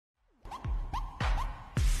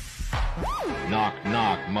Knock,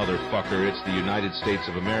 knock, motherfucker. It's the United States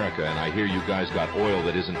of America, and I hear you guys got oil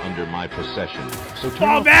that isn't under my possession. So turn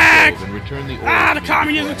Fall off back! the stove and return the oil. Ah, the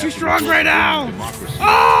communism is too strong right now! Democracy.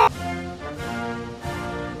 Oh!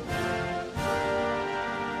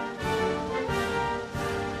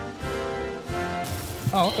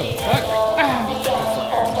 Oh, what the fuck? Ah.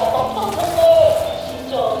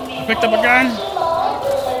 I picked up a gun.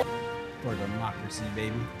 For democracy,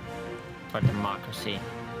 baby. For democracy.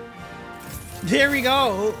 There we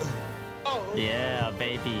go. Yeah,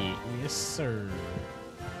 baby. Yes, sir.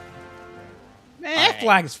 Man, that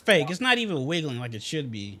flag is fake. It's not even wiggling like it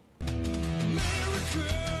should be.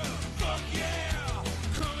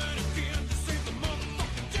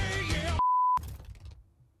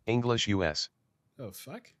 English US. Oh,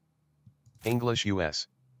 fuck. English US.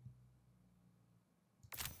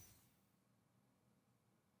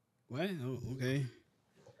 What? Oh, okay.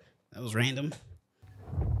 That was random.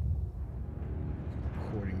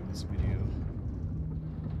 Recording of this video.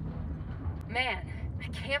 Man, I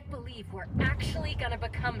can't believe we're actually gonna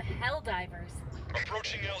become Helldivers.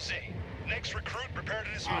 Approaching LZ. Next recruit, prepare to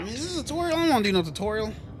I dismount. mean, is this a tutorial? I don't want to do no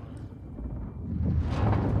tutorial.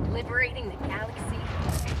 Liberating the galaxy.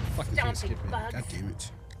 Fucking can't Stomping skip it. bugs. God damn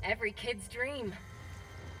it. Every kid's dream.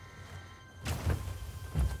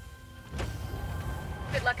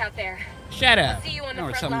 Good luck out there. Shut up. See you on the Don't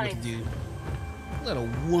front tell me what lines. to do. Let a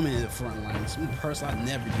woman in the front line. Some person I'd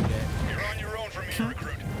never do that. You're on your own from here,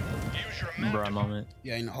 recruit. Use your map. Bruh moment.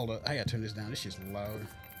 Yeah, you know, hold up. I gotta turn this down. This shit's loud.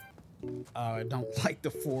 I don't like the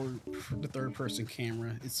third person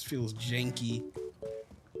camera. It feels janky.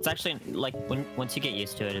 It's actually like once you get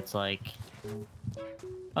used to it, it's like,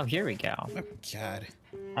 oh, here we go. Oh god.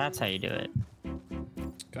 That's how you do it.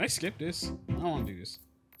 Can I skip this? I don't want to do this.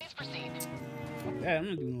 Please proceed. Fuck that. I'm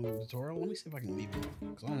gonna do no tutorial. Let me see if I can leave it.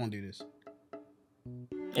 Because I don't want to do this.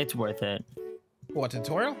 It's worth it. What,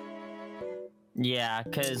 tutorial? Yeah,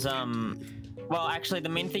 cause well, actually, the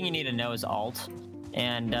main thing you need to know is alt,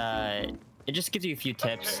 and it just gives you a few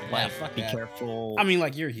tips, Yeah, like fuck be that. careful. I mean,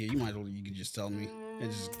 like, you're here. You might as well, you can just tell me. And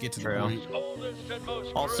just get to the True.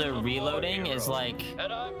 point. Also, reloading is like,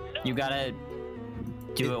 you gotta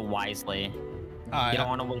do it wisely. You don't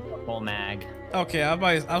want to waste a full mag. Okay, I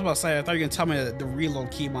was about to say, I thought you were gonna tell me that the reload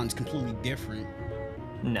keybind is completely different.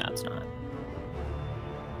 No, it's not.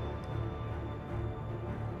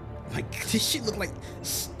 Like, this shit look like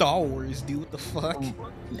Star Wars, dude. What the fuck?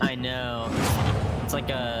 I know. It's like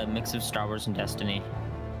a mix of Star Wars and Destiny.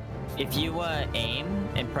 If you aim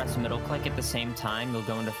and press middle click at the same time, you'll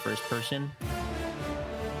go into first person.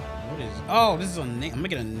 What is? Oh, this is a name. I'm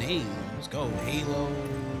making a name. Let's go. Halo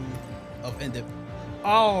of End.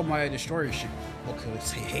 Oh, my destroyer shit. Okay,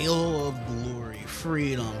 let's say Halo of Glory,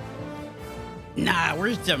 Freedom. Nah,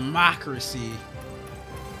 where's democracy?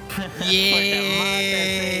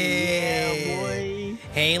 Yeah, boy.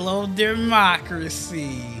 Halo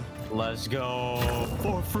democracy. Let's go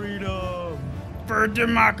for freedom. For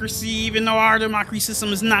democracy, even though our democracy system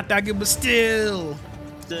is not that good, but still.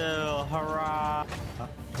 Still, hurrah.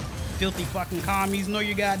 Filthy fucking commies, know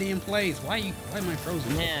your goddamn place. Why am I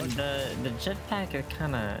frozen? Man, the jetpack are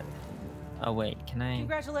kind of. Oh wait, can I?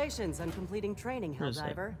 Congratulations on completing training, Where's it?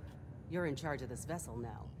 Helldiver. You're in charge of this vessel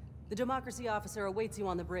now. The democracy officer awaits you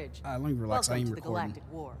on the bridge. Let me relax. I Welcome ain't to the recording.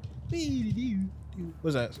 Galactic War.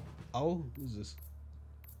 What's that? Oh, what is this?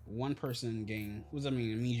 One person game. What does that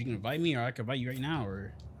mean? It means you can invite me, or I can invite you right now,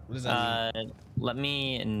 or what does that mean? Let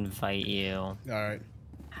me invite you. All right.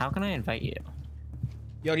 How can I invite you?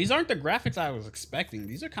 Yo, these aren't the graphics I was expecting.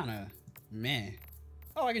 These are kind of meh.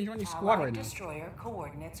 Oh, I can join your squad right now. Destroyer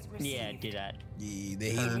coordinates received. Yeah, do that. Yeah, they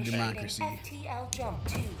hate democracy. FTL jump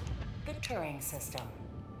to the Turing system.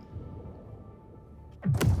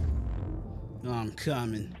 I'm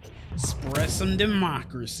coming. Spread some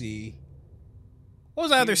democracy. What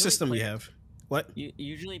was the other system we have? What?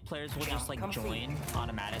 Usually players will just like join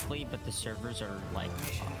automatically, but the servers are like.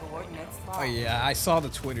 Coordinates Oh yeah, I saw the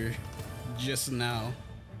Twitter just now.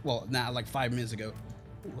 Well, not like 5 minutes ago.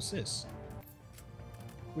 Ooh, what's this?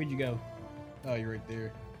 Where'd you go? Oh, you're right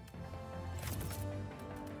there.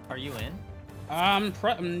 Are you in? I'm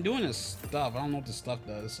doing this stuff. I don't know what this stuff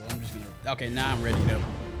does, so I'm just gonna. Okay, now I'm ready to go.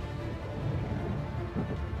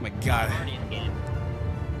 Oh my God. I'm already in the game.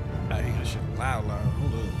 I ain't gonna shit loud.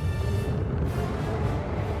 Hold up.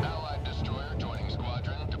 Allied destroyer joining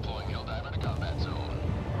squadron, deploying Helldiver to combat zone.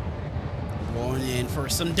 Going in for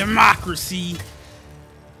some democracy.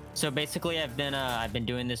 So basically, I've been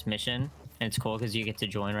doing this mission, and it's cool because you get to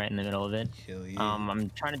join right in the middle of it. Hell yeah. I'm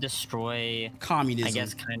trying to destroy, Communism. I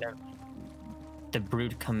guess, kind of the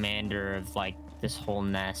brute commander of like this whole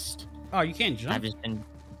nest. Oh, you can't jump. I've just been.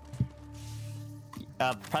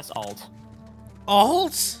 Press Alt.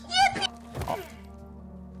 Alt?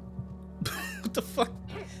 What the fuck?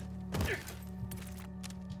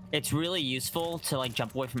 It's really useful to like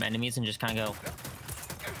jump away from enemies and just kind of go.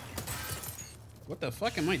 What the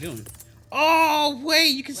fuck am I doing? Oh wait,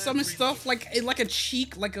 you can summon stuff like a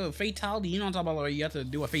cheek, like a fatality. You know what I'm talking about? Like you have to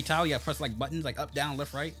do a fatality. You have to press like buttons, like up, down,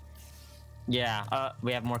 left, right. Yeah.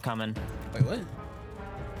 We have more coming. Wait, what?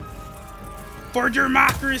 For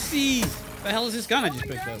democracy! The hell is this gun I just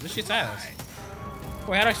picked up? This shit's ass.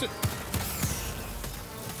 Wait, how'd I shoot?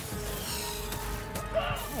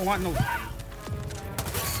 I don't want no.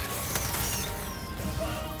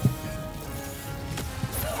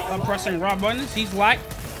 I'm pressing raw buttons. He's like,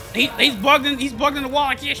 he's bugged in. He's bugged in the wall.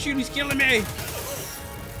 I can't shoot him. He's killing me.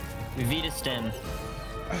 Vita stem.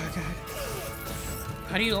 Oh god.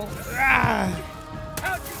 How do you? Ah!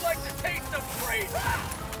 How'd you like to taste of brain?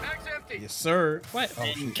 Mag's empty. Yes, sir. What? Oh,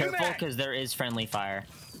 And shoot. careful, because there is friendly fire.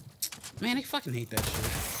 Man, I fucking hate that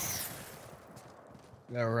shit.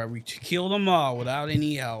 All right, we killed them all without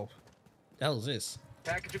any help. The hell is this?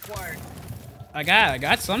 Package acquired. I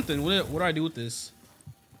got something. What do I do with this?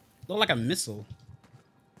 Look like a missile.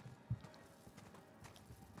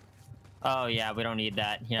 Oh yeah, we don't need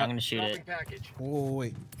that. Yeah, I'm gonna shoot it. Dropping package. Oh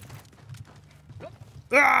wait.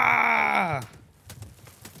 Ah!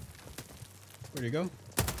 Where'd you go?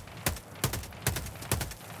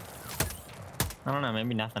 I don't know,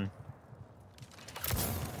 maybe nothing.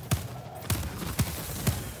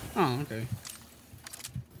 Oh, okay.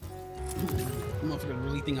 Motherfucker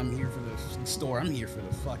really think I'm here for the store. I'm here for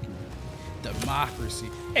the fucking democracy.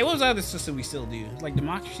 Hey, what was the other system we still do? Like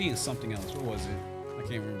democracy and something else. What was it? I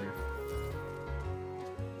can't remember.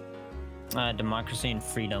 Democracy and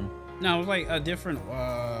freedom. No, it was like a different. It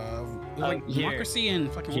was like here. democracy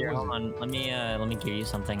and fucking. Here, what was hold it? on. Let me give you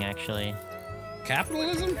something actually.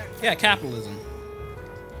 Capitalism? Yeah, capitalism.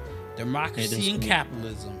 Democracy and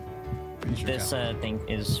capitalism. Pretty sure This thing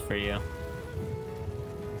is for you.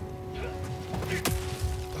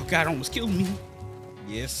 Oh god, it almost killed me.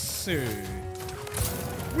 Yes, sir.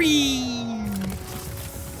 Whee!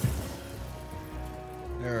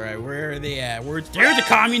 Alright, where are they at? There's the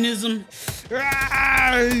communism!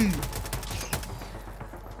 Ah!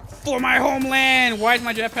 For my homeland! Why is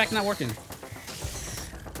my jetpack not working?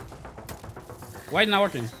 Why is it not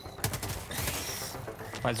working?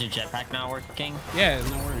 Why is your jetpack not working? Yeah, it's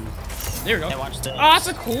not working. There we go. Hey, watch this. Oh, it's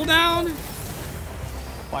a cooldown?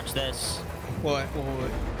 Watch this. What?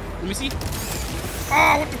 Let me see.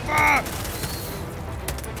 Oh, what the fuck?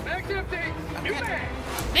 Mag's empty. New mag.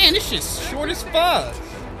 Man, this shit's short as fuck.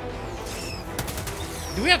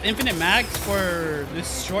 Do we have infinite mags for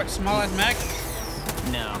this short, small ass mag?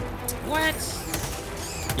 No. What?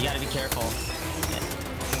 You gotta be careful.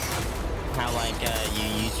 How like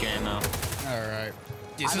you use your ammo. Alright.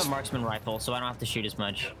 I have a marksman rifle, so I don't have to shoot as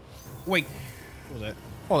much. Wait. What was that?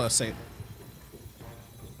 Hold on a second.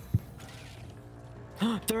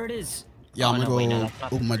 There it is. Yeah, Oh, I'm no, gonna wait, no, go that's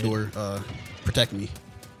not open my the door. Protect me.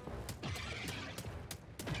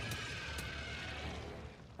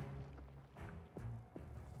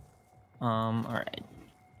 Alright.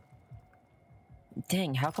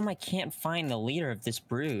 Dang, how come I can't find the leader of this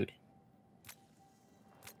brood?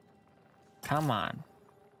 Come on.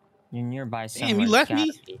 You're nearby somewhere. Damn, you left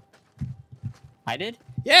me? Be. I did?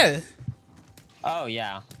 Yeah. Oh,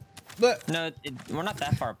 yeah. But No, we're not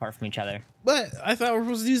that far apart from each other. I thought we were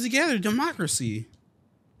supposed to do this together. Democracy.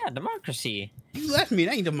 Yeah, democracy. You left me.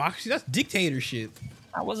 That ain't democracy. That's dictatorship.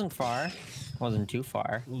 That wasn't far. Wasn't too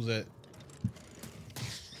far. What was that?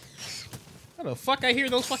 How the fuck I hear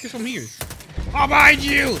those fuckers from here? I'm behind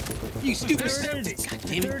you! You stupid There it is! God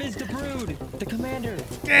damn There it. it is, the brood! The commander!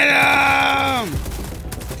 Get him!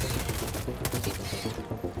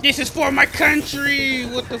 This is for my country!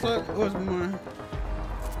 What the fuck? What's more?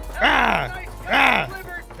 Ah! Ah!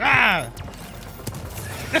 Ah!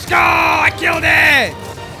 Let's go! I killed it!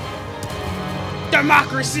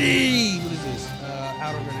 Democracy! What is this?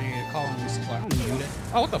 Outer grenade, colony supply. I don't need to do that.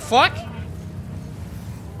 Oh, what the fuck?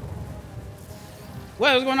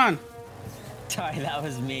 What's going on? Sorry, that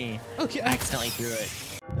was me. Okay, I accidentally threw it.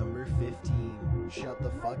 Number 15. Shut the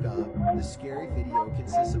fuck up. This scary video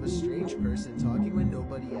consists of a strange person talking when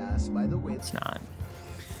nobody asks. By the way, It's not.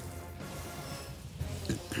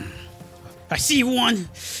 I see one.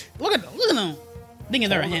 Look at them. Thing in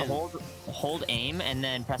their hand. Hold aim and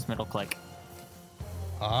then press middle click.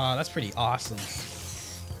 Ah, that's pretty awesome.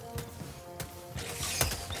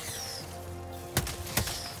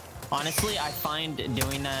 Honestly, I find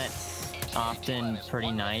doing that often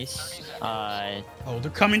pretty nice. Oh, they're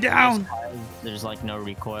coming down. There's like no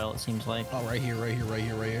recoil, it seems like. Oh, right here, right here, right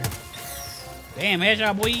here, right here. Damn,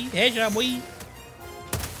 headshot boy. Headshot boy.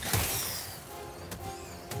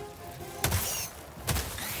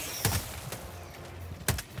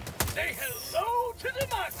 Say hello to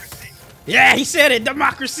democracy. Yeah, he said it.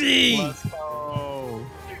 Democracy. Let's go.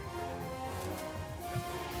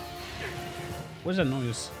 What's that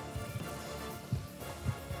noise?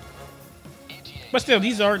 But still,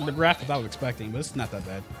 these aren't the graphics I was expecting, but it's not that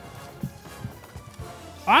bad.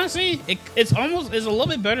 Honestly, it's a little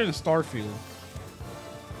bit better than Starfield.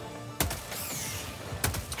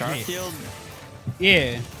 Starfield?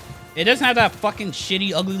 Yeah. It doesn't have that fucking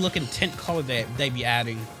shitty, ugly looking tint color that they be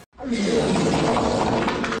adding.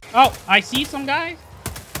 Oh, I see some guy. And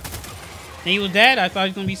he was dead. I thought he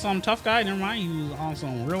was gonna be some tough guy. Never mind. He was on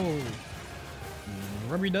some real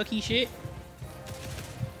rubber ducky shit.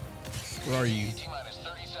 Where are you? T-minus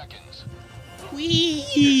 30 seconds.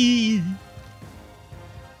 Whee!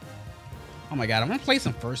 Oh my god, I'm gonna play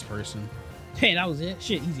some first person. Hey, that was it.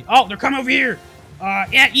 Shit, easy. Oh, they're coming over here.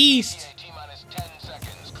 At east. T-minus 10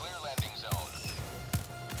 seconds. Clear landing zone.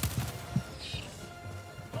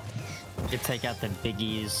 You take out the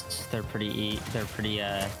biggies. They're pretty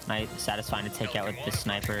nice, satisfying to take out with the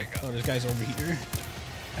sniper. Oh, this guy's over here.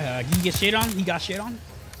 Can you get shit on? He got shit on.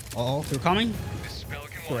 Oh, they're coming.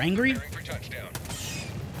 They're angry.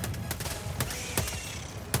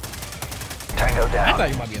 Tango down. I thought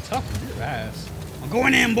you might be a tough one. Your ass. I'm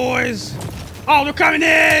going in, boys. Oh, they're coming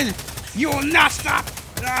in. You will not stop.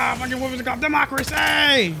 Ah, fucking what was it called? Democracy.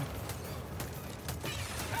 Oh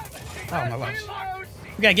my gosh.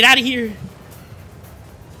 We gotta get out of here.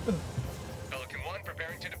 Pelican 1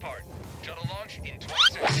 preparing to depart. Shuttle launch in 20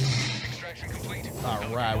 seconds. Extraction complete.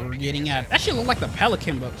 All right, we're getting out. That shit look like the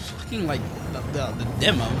Pelican, but fucking like the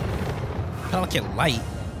demo. Pelican Light.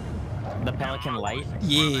 The Pelican Light?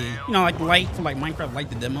 Yeah, you know, like Light for like Minecraft, like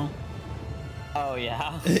the demo. Oh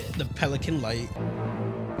yeah. The Pelican Light.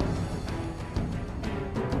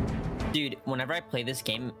 Dude, whenever I play this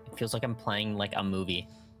game, it feels like I'm playing like a movie.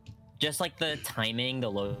 Just like the timing,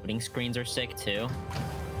 the loading screens are sick too.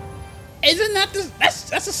 Isn't that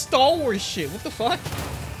that's a Star Wars shit? What the fuck?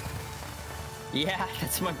 Yeah,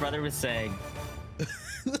 that's what my brother was saying.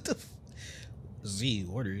 What the? Z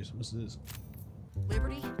orders. What's this?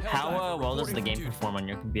 Liberty? How well does the game perform on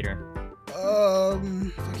your computer?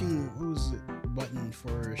 Fucking what was it? Button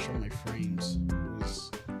for show my frames. It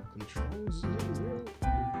was controls.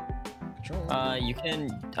 Control. You can.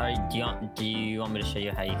 Do you want me to show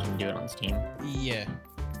you how you can do it on Steam? Yeah.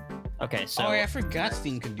 Okay, so. Oh yeah, I forgot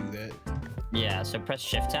Steam could do that. Yeah, so press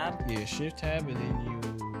Shift Tab. Yeah, Shift Tab, and then you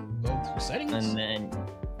go through settings. And then,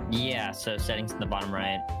 yeah, so settings in the bottom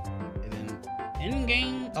right. And then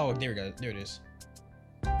in-game. Oh, there we go. There it is.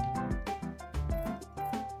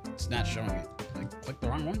 It's not showing it. I clicked the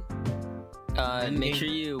wrong one. Make sure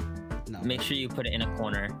you put it in a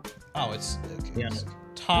corner. Oh, it's okay. Yeah. It's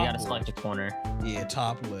top. You gotta select a corner. Yeah,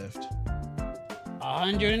 top left.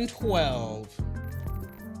 112.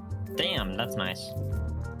 Damn, that's nice.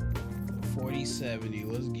 4070.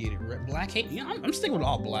 Let's get it. Black hate. Yeah, I'm sticking with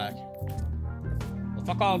all black. Well,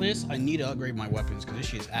 fuck all this. I need to upgrade my weapons because this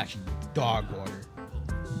shit is actually dog water.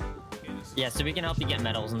 Yeah, so we can help you get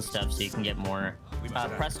medals and stuff so you can get more.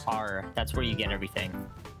 Press R. That's where you get everything.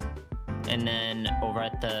 And then over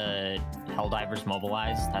at the Helldivers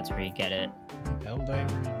Mobilize, that's where you get it.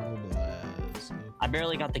 Helldivers Mobilize. I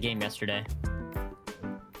barely got the game yesterday.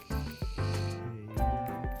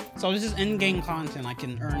 So this is in-game content I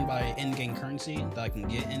can earn by in-game currency. That I can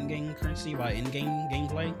get in-game currency by in-game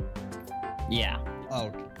gameplay. Yeah.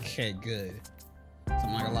 Okay, good. So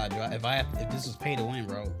I'm not gonna lie, if this is pay to win,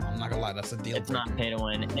 bro, I'm not gonna lie, that's a deal. It's not pay to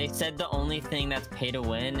win. They said the only thing that's pay to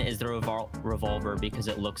win is the revolver because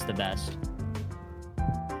it looks the best.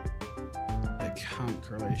 Account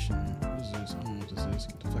correlation. What is this? I don't know what this is.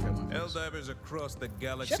 Get the fuck out of my face. Helldivers across the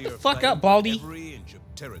galaxy. Shut the fuck up, Baldy. Every inch of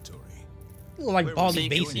territory. You look like Baldy So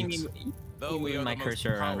Basics. you move my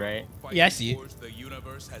cursor around, right? Yeah, I see it. The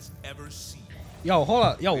universe has ever seen. Yo, hold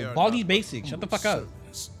up. Yo, Baldy Basics. Shut the fuck up.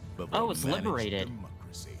 Oh, it's liberated.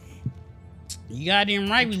 Democracy. You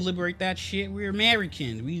goddamn right we liberate that shit. We're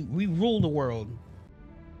Americans. We rule the world.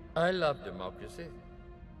 I love democracy.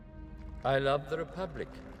 I love the Republic.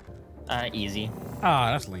 Easy.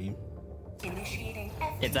 Ah, that's lame. Initiating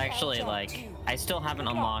It's actually like, I still haven't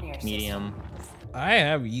unlocked medium. I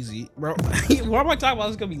have easy. Bro, what am I talking about?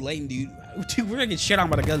 It's gonna be lame, dude. Dude, we're gonna get shit on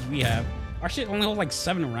by the guns we have. Our shit only holds like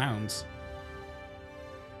 7 rounds.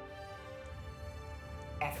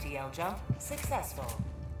 FTL jump successful.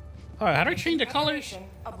 Alright, how do I change the colors? Preparation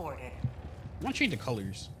aborted. I want to change the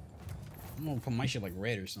colors. I'm gonna put my shit like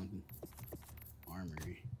red or something.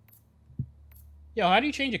 Armory. Yo, how do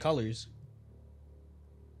you change the colors?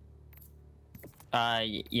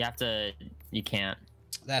 You have to. You can't.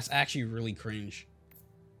 That's actually really cringe.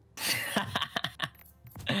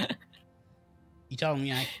 You telling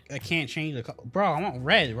me I can't change the color? Bro, I want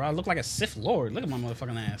red, bro. I look like a Sith Lord. Look at my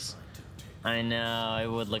motherfucking ass. I know,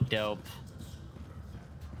 it would look dope.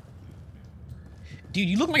 Dude,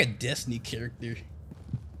 you look like a Destiny character.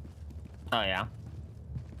 Oh, yeah.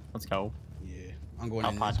 Let's go. Yeah, I'm going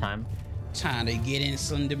in. Pot time. Time to get in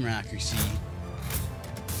some democracy.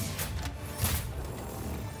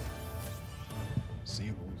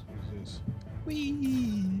 Samples, what is this?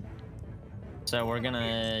 Whee! So we're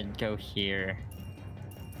gonna go here.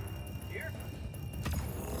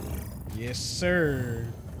 Yes, sir.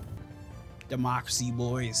 Democracy,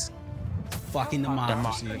 boys. Fucking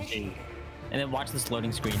democracy. And then watch this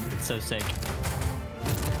loading screen. It's so sick.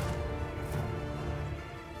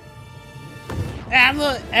 Ah,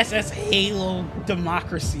 look! SS Halo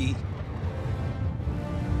Democracy.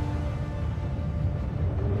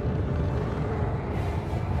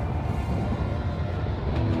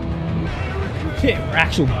 We're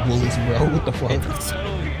actual bullies, bro. What the fuck? It's so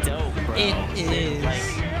dope, bro. It is.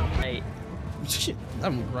 Like, shit,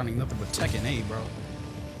 I'm running nothing but Tekken A, bro.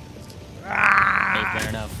 Hey, fair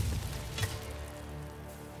enough.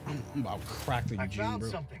 I'm about to crack the Eugene,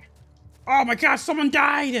 bro. Oh my god, someone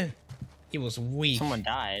died! He was weak. Someone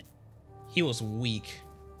died? He was weak.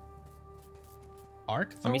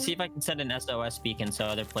 Arc? Let me see if I can send an SOS beacon so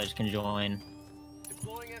other players can join.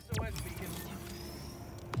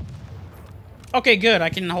 Okay, good. I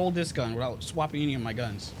can hold this gun without swapping any of my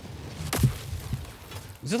guns.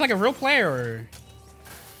 Is this like a real player or?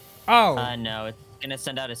 Oh. No, it's gonna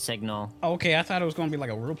send out a signal. Oh, okay, I thought it was gonna be like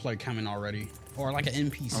a real player coming already, or like an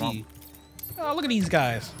NPC. Oh, look at these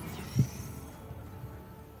guys.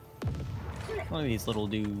 One of these little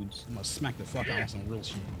dudes. I'm gonna smack the fuck out of some real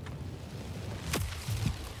shit.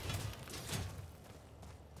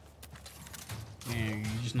 Man,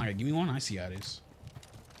 you just not gonna give me one? I see how it is.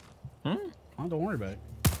 Hmm? Oh, don't worry about it.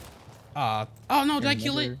 Oh no, did I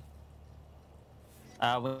kill it?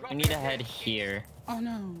 We need to head here. Oh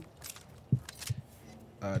no.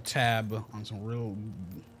 Tab on some real.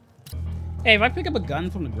 Hey, if I pick up a gun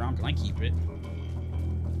from the ground, can I keep it?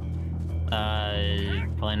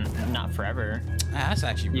 Well, not forever. That's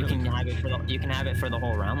actually really you can have it for the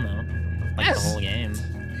whole round though, like the whole game.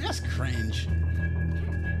 That's cringe.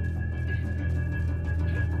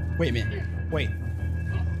 Wait a minute. Wait.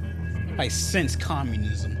 I sense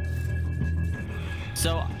communism.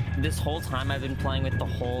 So this whole time I've been playing with the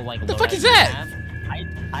whole like. What the fuck is that?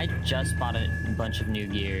 I just bought a bunch of new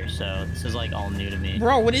gear, so this is like all new to me.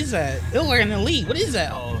 Bro, what is that? It looks like an elite. What is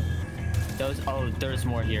that? Oh, there's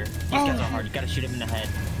more here. These guys are hard. You gotta shoot him in the head.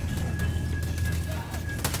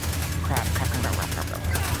 Crap.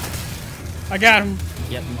 I got him.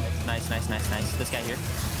 Yep. Nice. This guy here.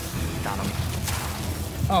 Got him.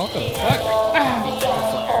 Oh, what the fuck?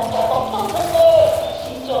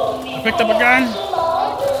 I picked up a gun.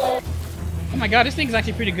 Oh my god, this thing's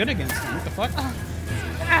actually pretty good against him. What the fuck?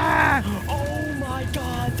 Oh my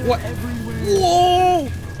god, they're what? Everywhere. Whoa!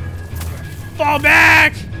 Fall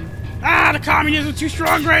back! The communism is too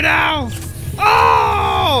strong right now!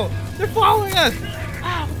 Oh! They're following us!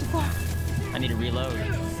 What the fuck? I need to reload.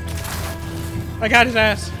 I got his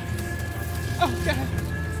ass. Oh god.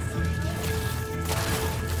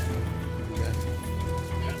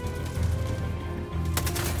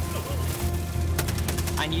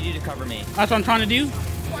 I need you to cover me. That's what I'm trying to do.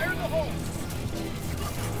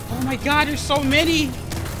 Oh my god, there's so many.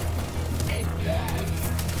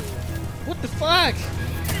 What the fuck?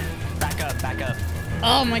 Back up.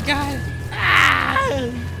 Oh my god.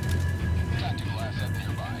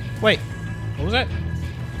 Wait, what was that?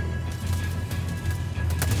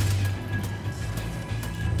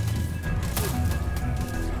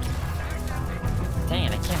 Dang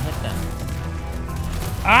it, I can't hit them.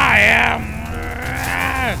 I am.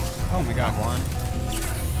 Oh my god. One.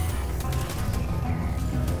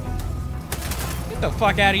 Get the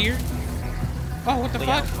fuck out of here. Oh, what the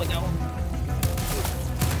fuck? Look out.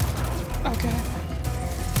 Okay.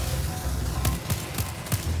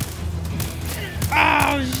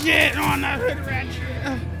 Oh shit! On that hood wrench.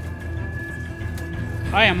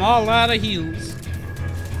 I am all out of heals.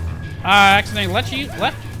 I accidentally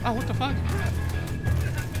left. Oh, what the fuck?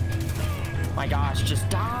 My gosh, just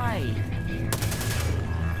die.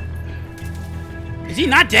 Is he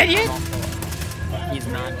not dead yet? He's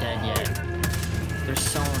not dead yet. They're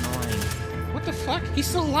so annoying. What the fuck? He's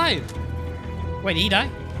still alive. Wait, did he die?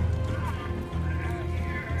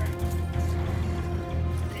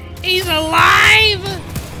 He's alive!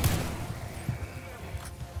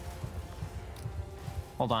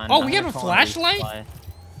 Hold on. Oh, I'm we have gonna a call a flashlight? resupply.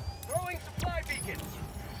 Throwing supply beacon.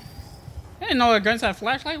 I didn't know the guns had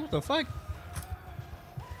flashlight. What the fuck?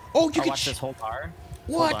 Oh, you Oh, can. watch this. Hold R.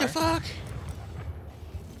 What Hold the R. fuck?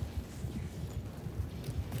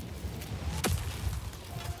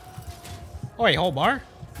 Oh wait, hold bar.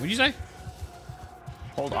 What'd you say?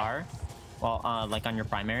 Hold R. Well, like on your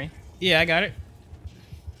primary. Yeah, I got it.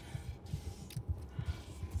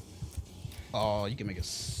 Oh, you can make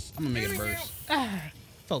it. I'm gonna make it a burst. Ah,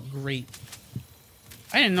 felt great.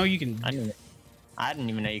 I didn't know you can. I didn't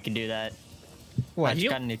even know you could do that. What? I just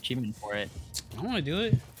Heal? got an achievement for it. I want to do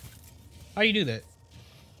it. How you do that?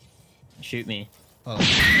 Shoot me. Oh.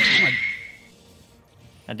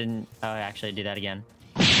 I didn't. Oh, I actually do that again.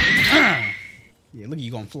 Yeah, look at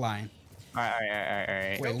you going flying.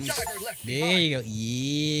 Alright. Wait, let me... There you go.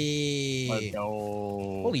 Yeah. Let's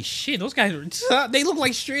go. Holy shit, those guys are tough. They look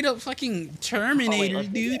like straight up fucking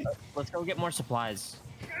Terminators, dude. Let's go get more supplies.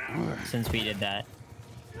 Since we did that.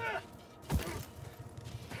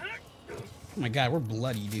 Oh my god, we're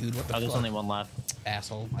bloody, dude. What the fuck? There's only one left.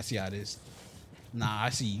 Asshole. I see how it is. Nah, I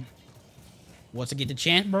see you. Once I get the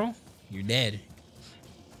chance, bro, you're dead.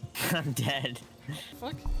 I'm dead.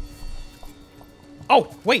 Fuck.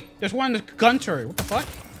 Oh, wait. There's one in the gun turret. What the fuck?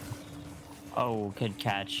 Oh, good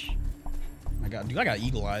catch. I got, dude, I got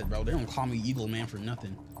eagle eyes, bro. They don't call me Eagle Man for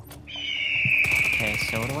nothing. Okay,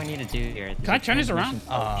 so what do I need to do here? Can I turn this around?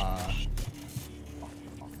 Oh,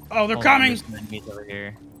 they're Hold on, coming. there's some enemies over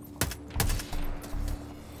here.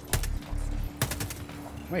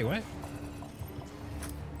 Wait, what?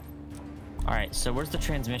 Alright, so where's the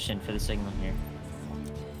transmission for the signal here?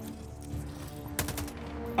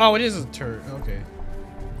 Oh, it is a turret. Okay.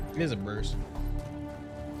 It is a burst.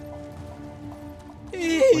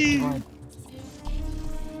 Oh,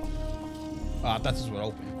 I thought this would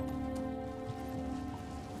open.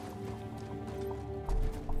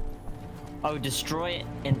 Oh, destroy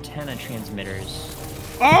antenna transmitters.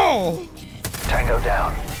 Oh! Tango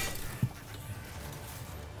down.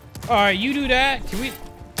 Alright, you do that. Can we...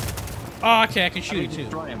 Oh, okay, I can shoot it too.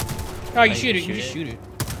 Destroy him. Oh, you shoot it. You just shoot it.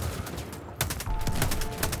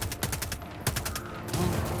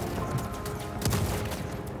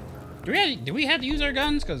 Do we have to use our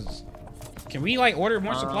guns? Cause can we like order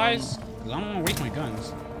more supplies? 'Cause I don't want to waste my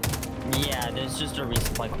guns. Yeah, there's just a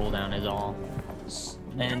resupply cooldown is all.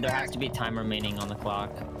 And there has to be time remaining on the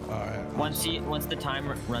clock. Alright. Once the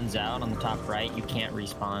time runs out on the top right, you can't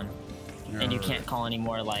respawn. And you can't call any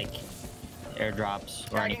more like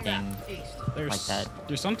airdrops or anything like that.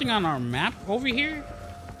 There's something on our map over here.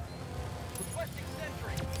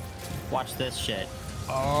 Watch this shit.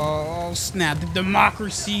 Oh snap! The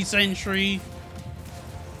democracy sentry.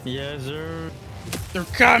 Yes, sir. They're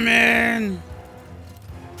coming.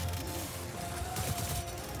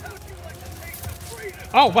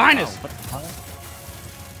 Oh, behind us. What the hell?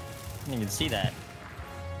 Didn't even see that.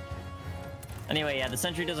 Anyway, yeah, the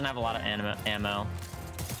sentry doesn't have a lot of ammo.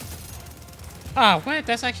 Ah, what?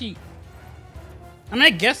 That's actually... I mean, I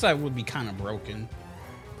guess that would be kind of broken.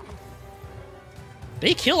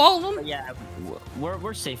 They kill all of them? But yeah,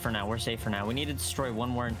 we're safe for now. We're safe for now. We need to destroy one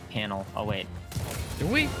more panel. Oh, wait. Do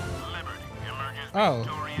we? Oh.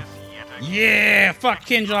 Yeah, fuck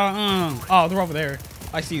Kim Jong-un. Oh, they're over there.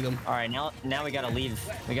 I see them. All right, now we gotta leave.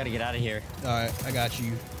 We gotta get out of here. All right, I got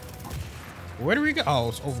you. Where do we go? Oh,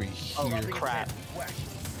 it's over here. Oh, crap.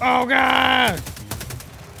 Oh, God.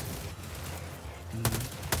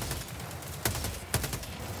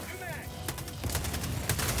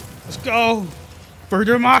 Let's go. For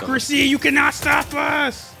democracy, you cannot stop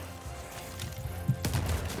us.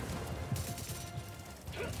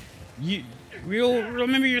 We'll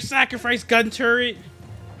remember your sacrifice, gun turret.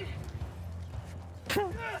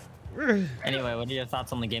 Anyway, what are your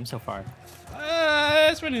thoughts on the game so far?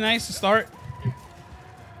 It's pretty nice to start.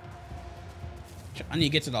 I need to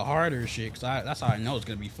get to the harder shit, cause that's how I know it's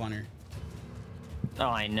gonna be funner. Oh,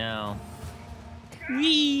 I know.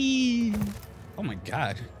 Whee! Oh my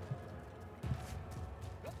god.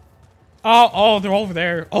 Oh, they're over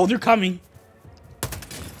there. Oh, they're coming.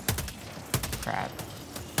 Crap.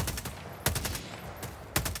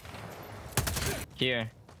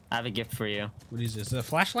 Here, I have a gift for you. What is this? A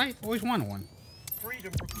flashlight? Always wanted one.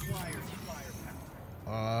 Freedom requires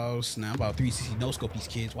firepower. Oh snap! About 360 no scope these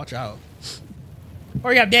kids. Watch out.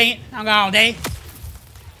 Hurry up, dang it! I'm got all day.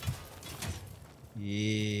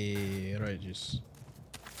 Yeah, right. Just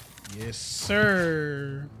yes,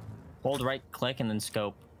 sir. Hold right click and then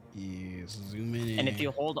scope. Yes, zoom in. And if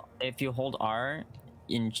you hold R,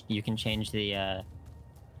 you can change the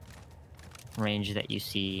range that you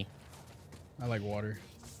see. I like water.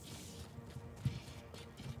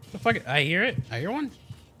 The fuck? I hear it. I hear one.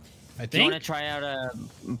 I Do you want to think. try out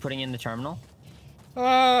putting in the terminal?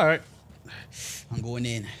 All right. I'm going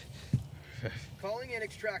in. Calling in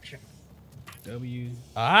extraction. W.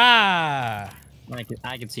 Ah.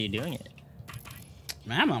 I can see you doing it.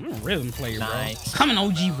 Man, I'm a rhythm player, Nice. bro. I'm an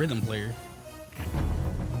OG rhythm player.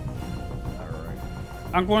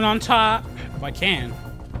 I'm going on top if I can.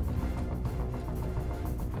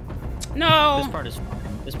 No.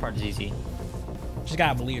 This part is easy. Just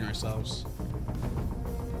gotta believe in ourselves.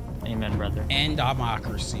 Amen, brother. And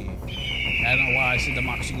democracy. I don't know why I said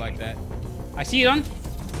democracy like that. I see it on.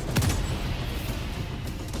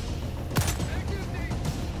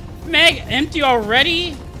 Meg, empty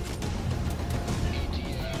already?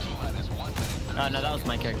 No, that was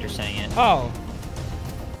my character saying it. Oh.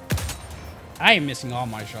 I am missing all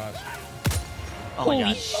my shots. Oh my Holy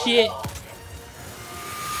God. shit.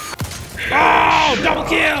 Oh, double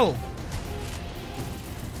kill.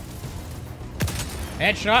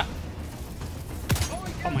 Headshot.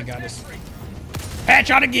 Oh my God, this.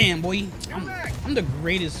 Headshot again, boy. I'm the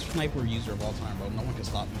greatest sniper user of all time, bro. No one can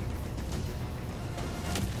stop me.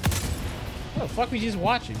 What the fuck we just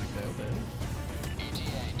watching like that? What the hell?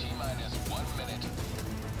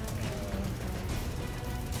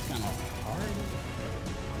 Kind of hard.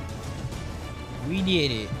 We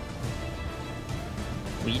did it.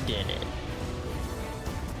 We did it.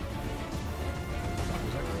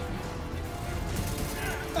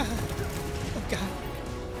 Oh God.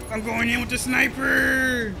 I'm going in with the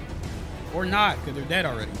sniper. Or not, because they're dead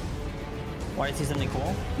already. Why is he something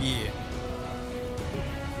cool? Yeah.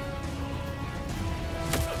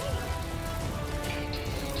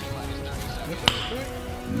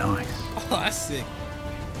 Nice. Oh, that's sick.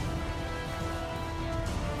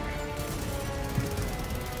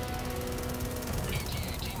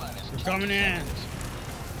 We're coming in.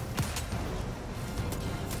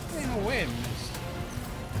 Ain't no way I missed.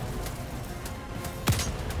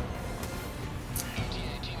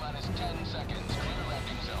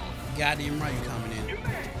 Goddamn right you coming in.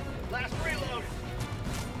 Last reload.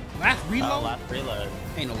 Last reload? Oh, last reload.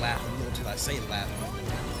 Ain't no last reload till I say last reload.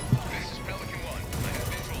 This is Pelican 1. I have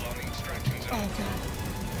visual on the extraction zone. Oh, God.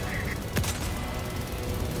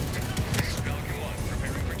 This is Pelican 1.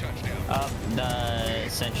 Preparing for touchdown. The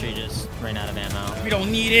sentry just ran out of ammo. We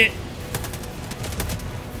don't need it.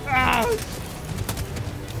 Ah!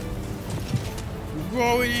 We're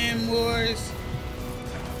going in, boys.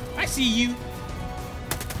 I see you.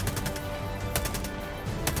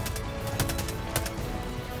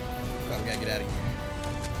 Oh, we gotta get out of here.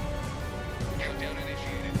 Countdown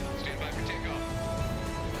initiated. Stand by for takeoff.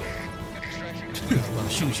 Extraction. I'll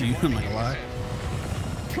shoot you, I'm not gonna lie.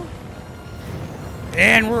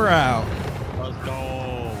 And we're out. Let's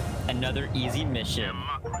go. Another easy mission.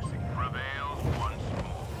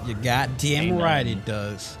 You goddamn Amen. right it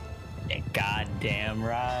does. Yeah, goddamn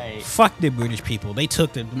right. Fuck the British people. They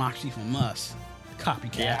took the democracy from us.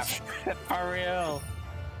 Copycats. Yeah, for real.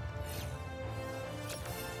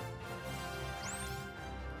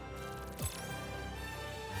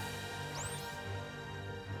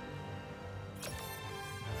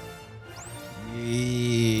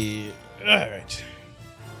 Yeah. Alright.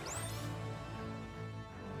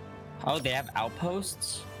 Oh, they have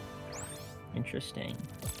outposts? Interesting.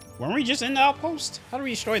 Weren't we just in the outpost? How do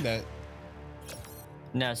we destroy that?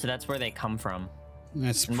 No, so that's where they come from.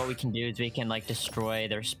 That's, And what we can do is we can, like, destroy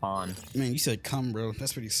their spawn. man, you said come, bro.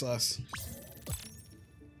 That's pretty sus.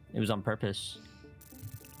 It was on purpose.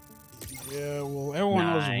 Yeah, well, everyone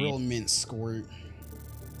knows Nice. real mint squirt.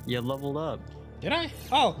 You leveled up. Did I?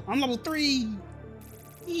 Oh, I'm level 3.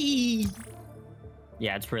 Eee.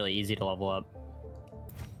 Yeah, it's really easy to level up.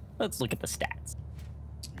 Let's look at the stats.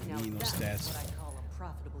 Now Need no that's stats. what I call a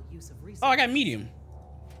profitable use of resources. Oh, I got medium.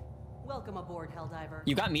 Welcome aboard, Helldiver.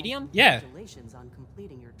 You got medium? Yeah. Congratulations on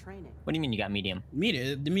completing your training. What do you mean you got medium?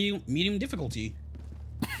 Medium difficulty.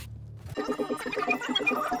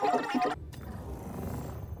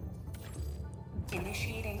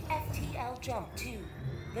 Initiating FTL jump to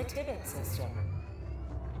the Tibet system.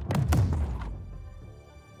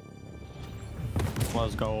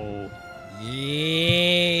 Let's go. Yeah.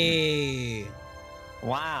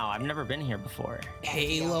 Wow, I've never been here before.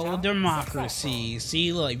 Halo democracy.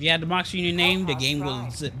 See, look, if you had democracy in your name, the game will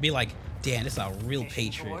be like, damn, this is a real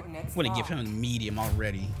patriot. I'm gonna give him a medium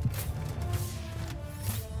already.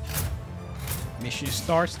 Mission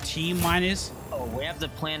starts T minus. Oh, we have to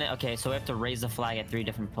plan it. Okay, so we have to raise the flag at 3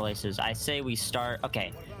 different places. I say we start.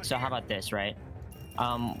 Okay, so how about this, right?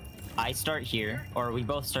 I start here, or we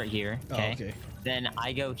both start here. Okay. Oh, okay. Then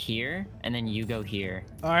I go here, and then you go here.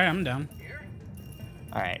 All right, I'm down.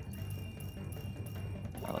 All right.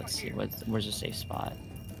 Let's see. Where's a safe spot?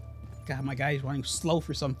 God, my guy's running slow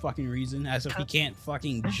for some fucking reason, as if he can't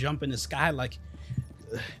fucking jump in the sky like...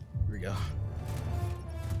 Here we go.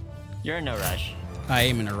 You're in no rush. I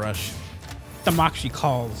am in a rush. Democracy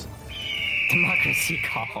calls. Democracy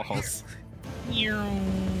calls.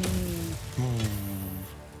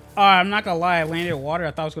 I'm not gonna lie, I landed in water.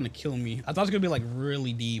 I thought it was gonna kill me. I thought it was gonna be like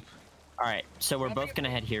really deep. Alright, so we're both gonna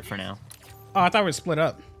head here for now. Oh, I thought we'd split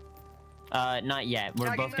up. Not yet.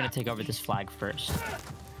 We're both gonna take over this flag first.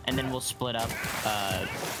 And then we'll split up,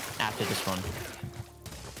 after this one.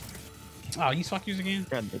 Oh, you fuckers again?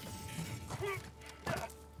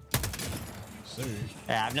 Sir.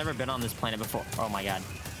 Yeah, I've never been on this planet before. Oh my god.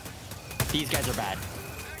 These guys are bad.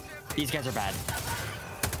 These guys are bad.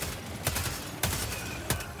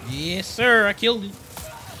 Yes, sir. I killed you.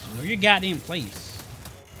 Know your goddamn place.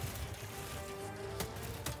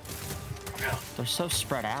 They're so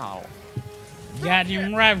spread out.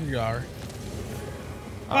 Goddamn right we are.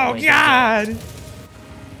 Oh wait, God!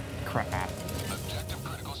 Crap. Objective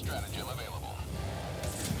critical stratagem available.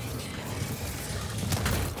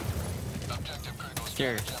 Objective critical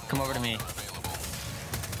Here, come over to me.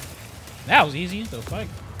 That was easy. The fuck?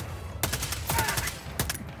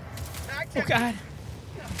 Oh God!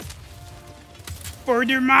 For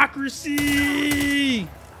democracy!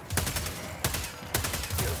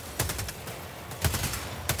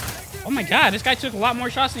 Oh my God! This guy took a lot more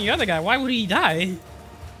shots than the other guy. Why would he die?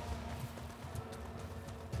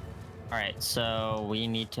 Alright, so we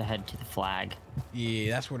need to head to the flag.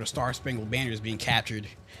 Yeah, that's where the Star Spangled Banner is being captured.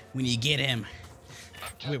 We need to get him.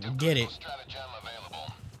 We'll get it. Do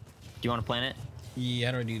you want to plant it? Yeah,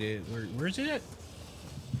 how do I do that? Where's it at?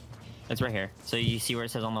 It's right here. So you see where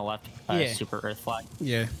it says on the left, Yeah. Super Earth flag?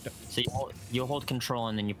 Yeah. So you hold control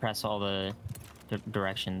and then you press all the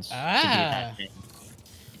directions to do Ah. that thing.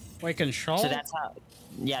 Wait, control? So that's how...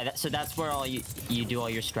 Yeah, so that's where all you do all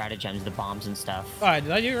your stratagems, the bombs and stuff. Alright,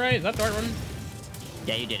 did I do it right? Is that the right one?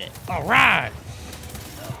 Yeah, you did it. Alright!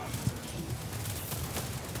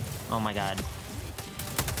 Oh my god.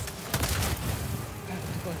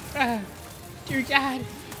 Ah, dear God.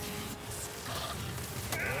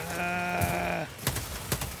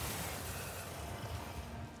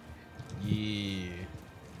 Yeah.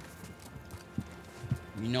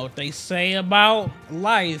 You know what they say about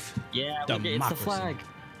life? Yeah, it's the flag.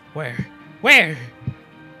 Where? Where?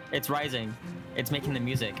 It's rising. It's making the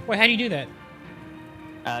music. Wait, how do you do that?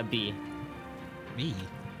 B. B.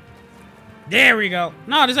 There we go.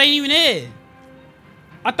 No, this ain't even it.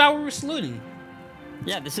 I thought we were saluting.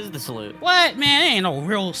 Yeah, this is the salute. What? Man, ain't no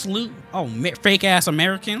real salute. Oh, fake ass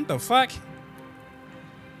American. What the fuck?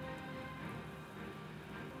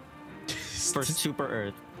 For Super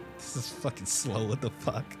Earth. This is fucking slow. What the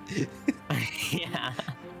fuck? Yeah.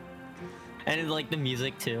 And it's like the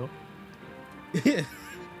music too.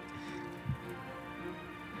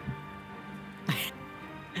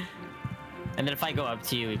 And then if I go up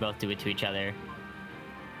to you, we both do it to each other.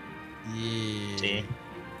 Yeah. See?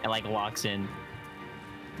 It like locks in.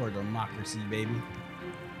 For democracy, baby.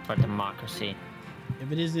 For democracy.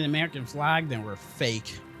 If it is an American flag, then we're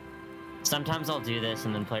fake. Sometimes I'll do this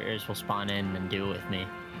and then players will spawn in and do it with me.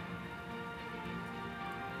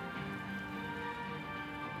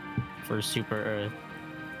 For Super Earth.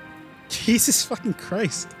 Jesus fucking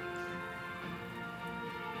Christ.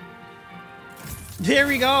 There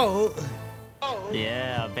we go.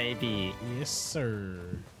 Yeah, baby. Yes, sir.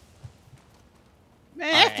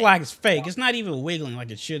 Man, that flag is fake. It's not even wiggling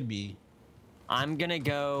like it should be. I'm gonna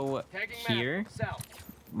go here.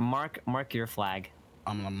 Mark your flag.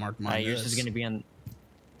 I'm gonna mark my. Yours is gonna be on.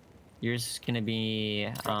 Yours is gonna be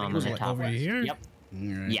on the top over here. Yep.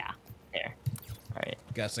 Right. Yeah. There. All right.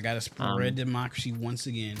 Guys, I gotta spread democracy once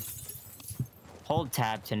again. Hold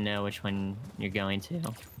tab to know which one you're going to.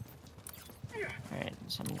 All right.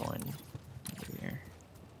 So I'm going over here.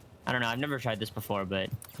 I don't know. I've never tried this before, but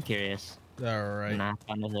I'm curious. All right. Nah,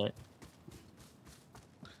 fun with it.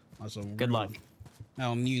 Also, good luck.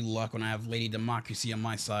 I'll need luck when I have Lady Democracy on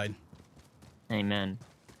my side. Amen.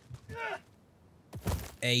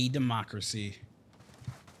 A democracy.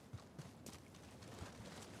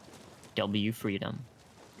 W freedom.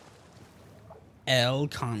 L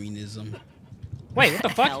communism. Wait, what the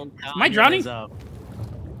fuck? Am I drowning? Up.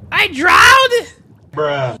 I drowned?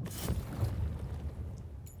 Bruh.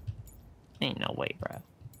 Ain't no way, bruh.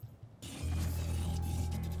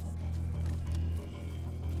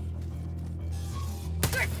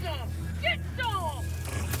 Get some! Get some!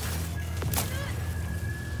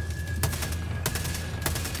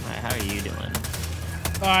 Alright, how are you doing?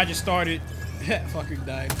 Oh, I just started. Fucking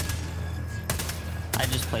died. I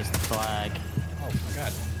just placed the flag. Oh my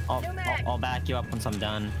god. I'll back you up once I'm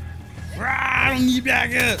done. I don't need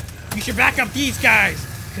backup. You should back up these guys,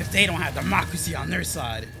 because they don't have democracy on their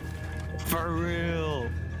side. For real.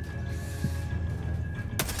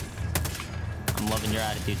 I'm loving your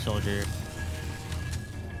attitude, soldier.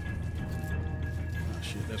 Oh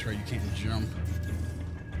shit, that's right, you can't jump.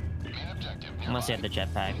 Unless you have the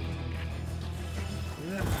jetpack.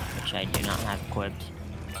 Which I do not have equipped.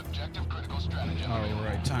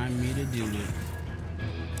 Alright, time me to do it.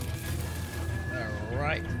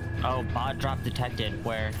 Alright. Oh, bot drop detected.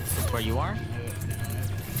 Where you are?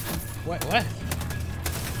 What?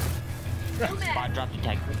 Bot drop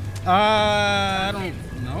detected. I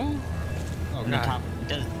don't know. Oh, on the top,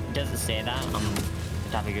 does it say that on the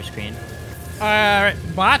top of your screen? Alright,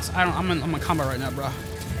 bots? I'm in combat right now, bro.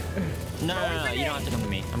 No, you don't have to come to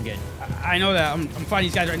me. I'm good. I know that. I'm fighting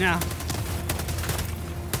these guys right now.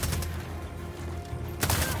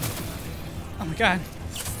 Oh my god.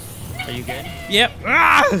 Are you good? Yep.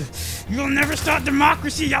 Ah! You'll never start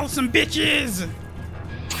democracy, y'all some bitches!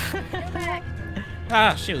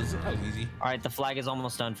 Ah, shit, that was easy. Alright, the flag is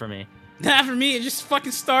almost done for me. Not for me, it just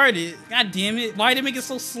fucking started. God damn it. Why did it make it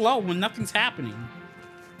so slow when nothing's happening?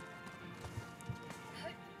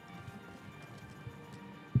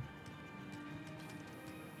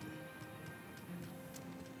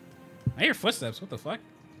 I hear footsteps. What the fuck?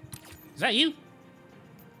 Is that you?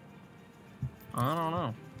 I don't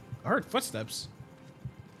know. I heard footsteps.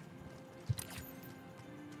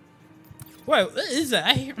 Wait, what is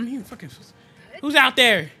that? I'm hearing fucking footsteps. Who's out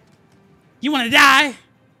there? You wanna die?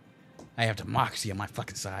 I have democracy on my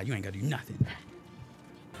fucking side. You ain't gonna do nothing.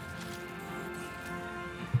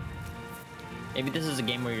 Maybe this is a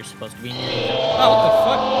game where you're supposed to be in your Oh, what the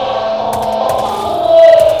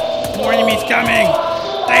fuck? More enemies coming!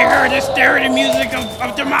 They heard the stereo music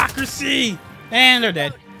of democracy! And they're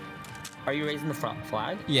dead. Are you raising the front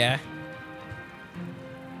flag? Yeah.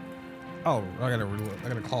 Oh, I gotta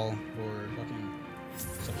call for fucking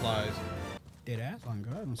supplies. Dead ass on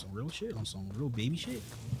God, on some real shit, on some real baby shit.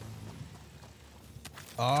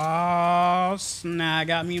 Oh, snap,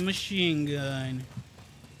 got me a machine gun.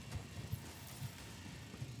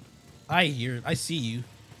 I see you.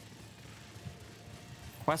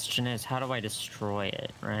 Question is, how do I destroy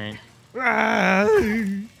it, right?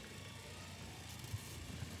 Run.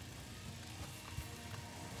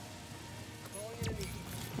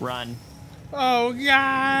 Oh,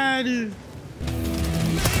 God.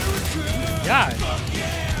 God.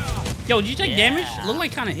 Yo, did you take damage? It looked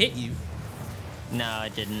like it kind of hit you. No, I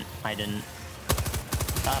didn't.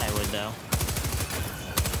 Thought I would, though.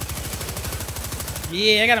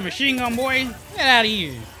 Yeah, I got a machine gun, boy. Get out of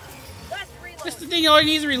here. That's the thing, all it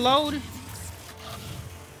needs to reload.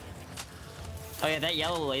 Oh, yeah, that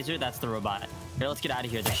yellow laser, that's the robot. Here, let's get out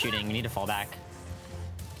of here. They're shooting. We need to fall back.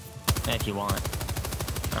 If you want.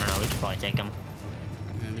 I don't know. We should probably take them.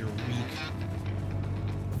 Man, they're weak.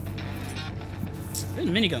 This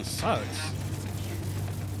minigun sucks.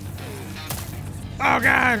 Oh,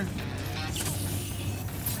 God.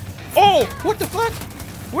 Oh, what the fuck?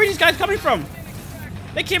 Where are these guys coming from?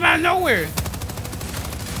 They came out of nowhere.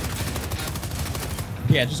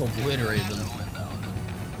 Yeah, just obliterated them.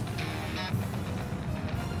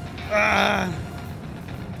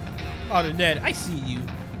 Oh, they're dead. I see you.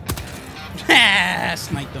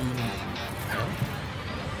 Snipe them.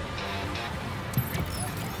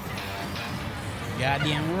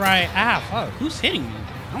 Goddamn right. Ah, fuck. Who's hitting me?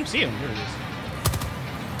 I don't see him. There it is.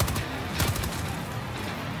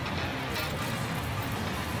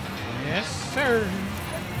 Yes, sir.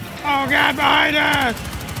 Oh, God, behind us!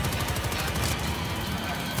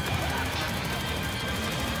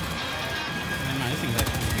 Man, this thing's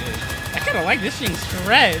actually good. I kind of like this thing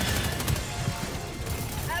shreds.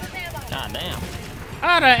 God damn.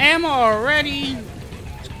 Out of ammo already.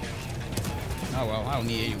 Oh, well, I don't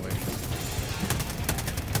need it anyway.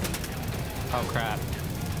 Oh, crap.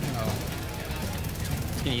 Oh.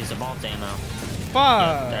 It's gonna use the bolt ammo.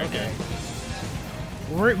 Fuck. Yeah, okay.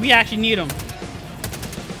 We actually need them.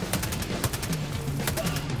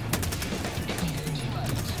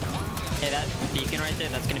 Hey, that beacon right there,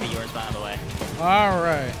 that's gonna be yours, by the way.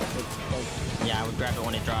 Alright. Yeah, I would grab it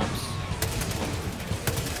when it drops.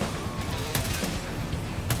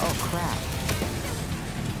 Oh, crap.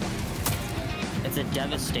 It's a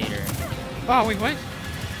Devastator. Oh, wait, what?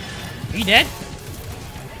 Are you dead?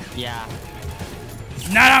 Yeah.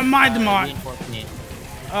 Not on my demon. Reinforce me.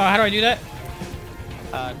 How do I do that?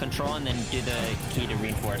 Control and then do the key to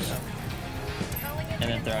reinforce. And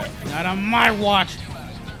then throw it. Not on my watch.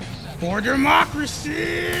 For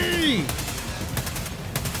democracy!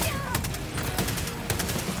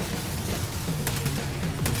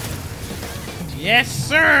 Yes,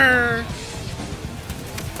 sir.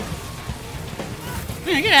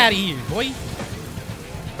 Man, get out of here, boy.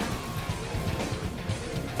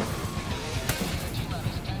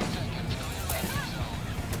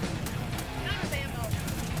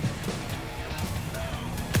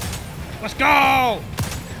 Let's go!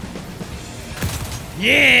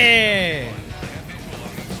 Yeah!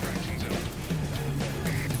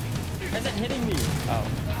 Isn't hitting me? Oh.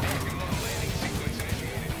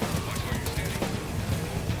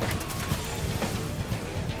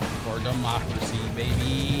 For democracy,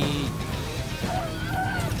 baby.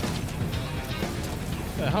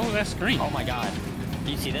 What the hell was that screen? Oh my god.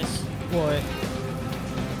 Do you see this? What?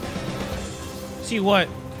 See what?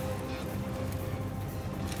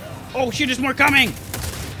 Oh shit, there's more coming!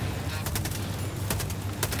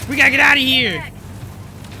 We gotta get out of here!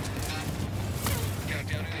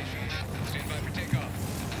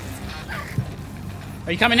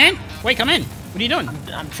 Are you coming in? Wait, come in. What are you doing?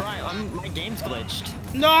 I'm trying. My game's glitched.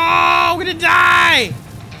 No! I'm gonna die!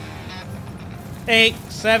 8,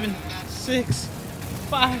 7, 6,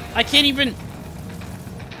 5. I can't even.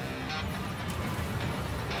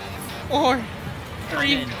 4,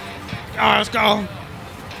 3. Oh, let's go.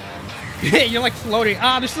 You're like floating.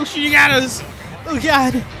 Ah, they're still shooting at us. Oh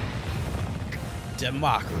god.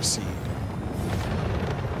 Democracy.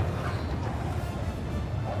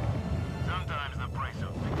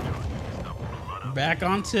 Back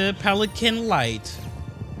onto Pelican Light.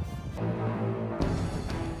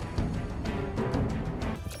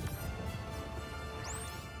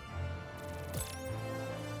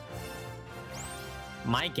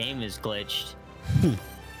 My game is glitched.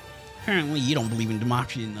 Apparently you don't believe in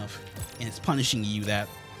democracy enough, and it's punishing you that.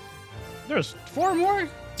 There's 4 more?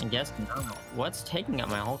 I guess no. What's taking up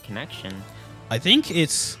my whole connection? I think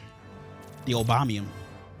it's the Obamium.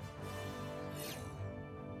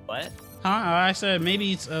 What? Huh? I said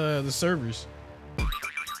maybe it's the servers.